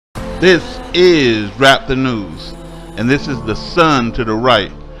This is Raptor News, and this is the sun to the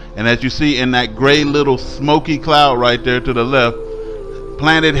right. And as you see in that gray little smoky cloud right there to the left,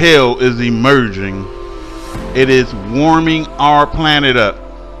 planet Hell is emerging. It is warming our planet up.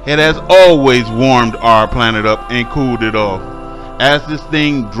 It has always warmed our planet up and cooled it off. As this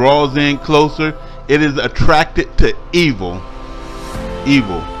thing draws in closer, it is attracted to evil.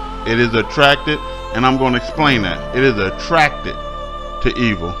 Evil. It is attracted, and I'm going to explain that. It is attracted to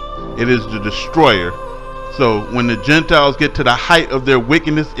evil. It is the destroyer. So when the Gentiles get to the height of their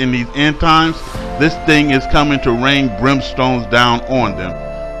wickedness in these end times, this thing is coming to rain brimstones down on them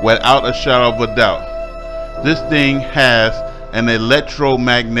without a shadow of a doubt. This thing has an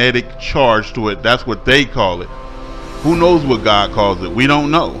electromagnetic charge to it. That's what they call it. Who knows what God calls it? We don't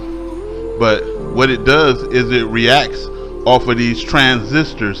know. But what it does is it reacts off of these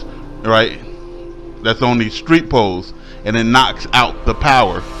transistors, right? That's on these street poles, and it knocks out the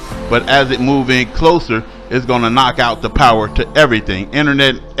power. But as it moves in closer, it's going to knock out the power to everything.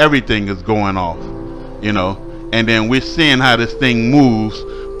 Internet, everything is going off, you know. And then we're seeing how this thing moves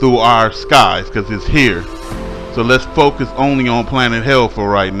through our skies because it's here. So let's focus only on planet Hell for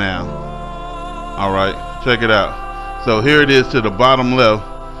right now. All right, check it out. So here it is to the bottom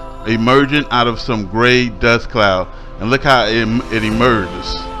left, emerging out of some gray dust cloud. And look how it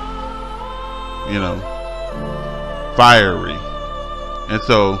emerges, you know, fiery. And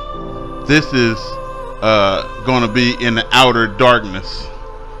so this is going to be in the outer darkness,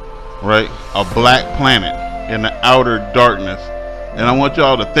 right? A black planet in the outer darkness. And I want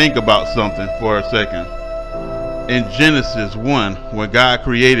y'all to think about something for a second. In Genesis 1, when God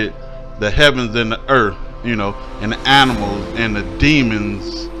created the heavens and the earth, you know, and the animals and the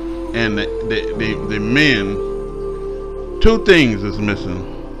demons and the men, two things is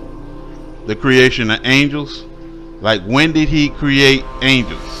missing. The creation of angels. Like, when did he create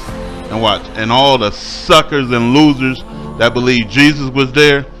angels? And watch, and all the suckers and losers that believe Jesus was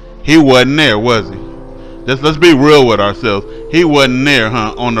there, he wasn't there, was he? Let's be real with ourselves. He wasn't there,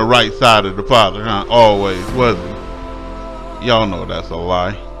 huh, on the right side of the Father, huh, always, was he? Y'all know that's a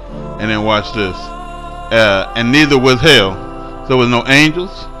lie. And then watch this. And neither was hell. So there was no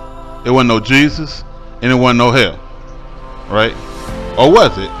angels, there wasn't no Jesus, and there wasn't no hell. Right? Or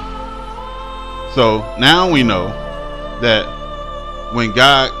was it? So now we know that when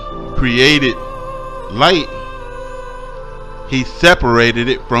God created light, he separated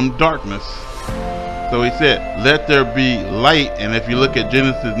it from darkness. So he said, let there be light. And if you look at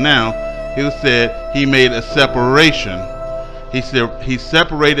Genesis now, he said he made a separation. He said he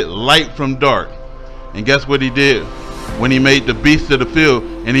separated light from dark. And guess what he did? When he made the beasts of the field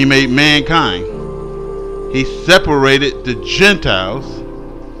and he made mankind, he separated the Gentiles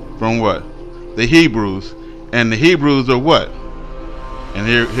from what? The Hebrews. And the Hebrews are what? And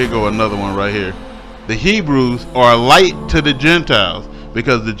here go another one right here. The Hebrews are a light to the Gentiles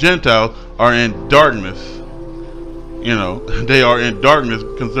because the Gentiles are in darkness. You know, they are in darkness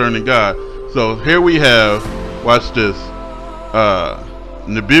concerning God. So here we have, watch this,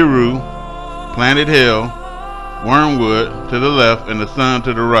 Nibiru, planet Hell, Wormwood to the left, and the sun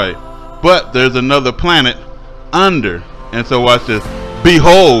to the right. But there's another planet under. And so watch this.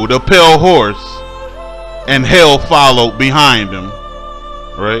 Behold, a pale horse, and hell followed behind him.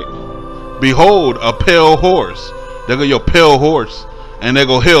 Right? Behold, a pale horse. There go your pale horse, and there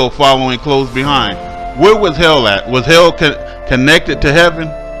go hell following close behind. Where was hell at? Was hell connected to heaven?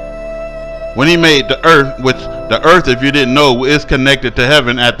 When he made the earth, which the earth, if you didn't know, is connected to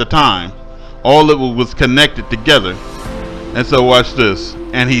heaven at the time. All of it was connected together. And so watch this.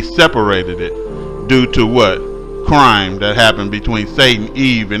 And he separated it due to what? Crime that happened between Satan,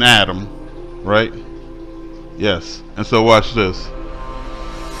 Eve, and Adam. Right? Yes. And so watch this.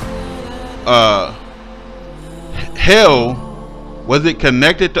 Hell, was it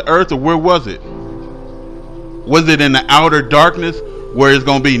connected to earth, or where was it? Was it in the outer darkness where it's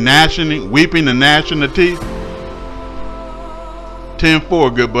going to be gnashing, weeping and gnashing of teeth?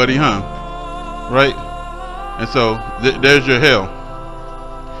 10-4, good buddy, huh? Right? And so there's your hell.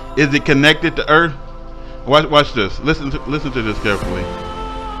 Is it connected to earth? Watch this. Listen to this carefully.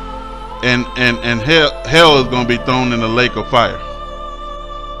 And hell is going to be thrown in the lake of fire.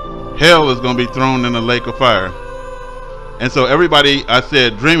 Hell is going to be thrown in the lake of fire. And so everybody, I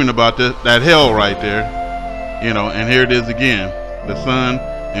said, dreaming about that hell right there, you know, and here it is again, the sun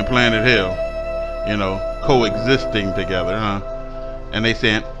and planet Hell, you know, coexisting together, huh? And they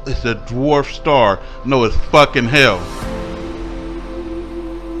saying it's a dwarf star. No, it's fucking hell.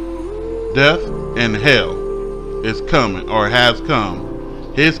 Death and hell is coming, or has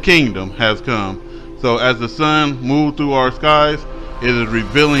come. His kingdom has come. So as the sun moved through our skies, it is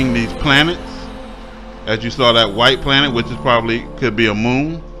revealing these planets. As you saw that white planet, which is probably could be a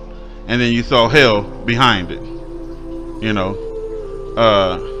moon, and then you saw hell behind it. You know,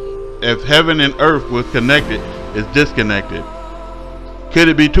 if heaven and earth was connected, it's disconnected. Could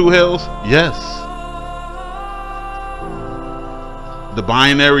it be two hells? Yes. The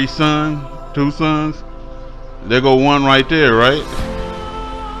binary sun, two suns. There go one right there, right?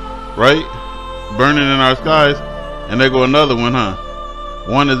 Right? Burning in our skies, and there go another one, huh?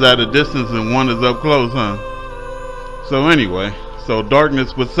 One is at a distance and one is up close, huh? So anyway, so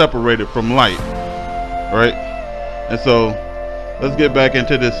darkness was separated from light, right? And so let's get back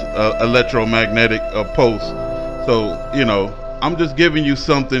into this electromagnetic pulse. So, you know, I'm just giving you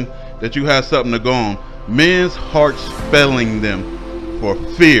something that you have something to go on. Men's hearts failing them for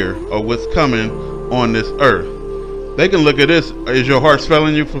fear of what's coming on this earth. They can look at this. Is your heart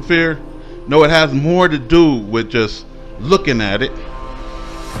failing you for fear? No, it has more to do with just looking at it.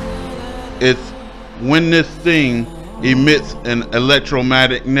 It's when this thing emits an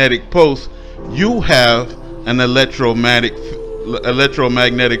electromagnetic pulse, you have an electromagnetic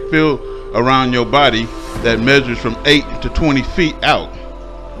field around your body that measures from 8 to 20 feet out,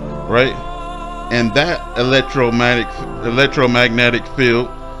 right? And that electromagnetic field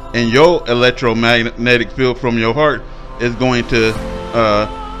and your electromagnetic field from your heart is going to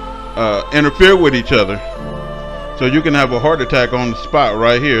interfere with each other. So you can have a heart attack on the spot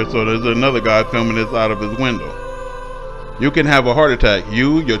right here. So there's another guy filming this out of his window. You can have a heart attack.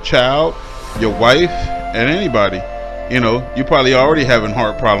 You, your child, your wife, and anybody. You know, you probably already having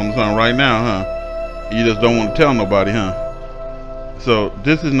heart problems on right now, huh? You just don't want to tell nobody, huh? So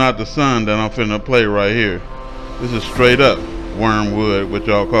this is not the sun that I'm finna play right here. This is straight up wormwood, which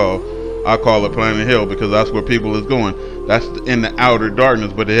y'all call. I call it planet hell because that's where people is going. That's in the outer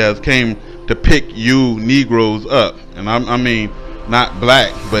darkness, but it has came to pick you Negroes up, and I mean not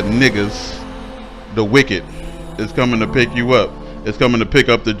black, but niggas, the wicked, is coming to pick you up. It's coming to pick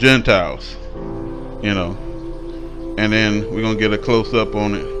up the Gentiles, you know. And then we're gonna get a close up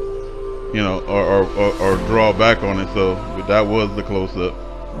on it, you know, or draw back on it. So that was the close up,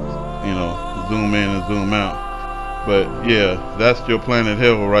 you know, zoom in and zoom out. But yeah, that's your planet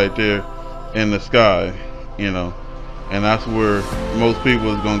hell right there in the sky, you know, and that's where most people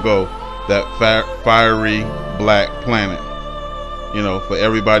is gonna go. That fiery black planet, you know, for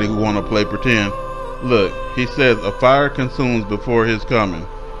everybody who want to play pretend. Look, he says a fire consumes before his coming.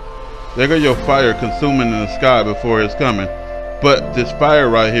 There go your fire consuming in the sky before his coming. But this fire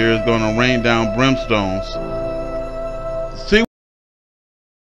right here is going to rain down brimstones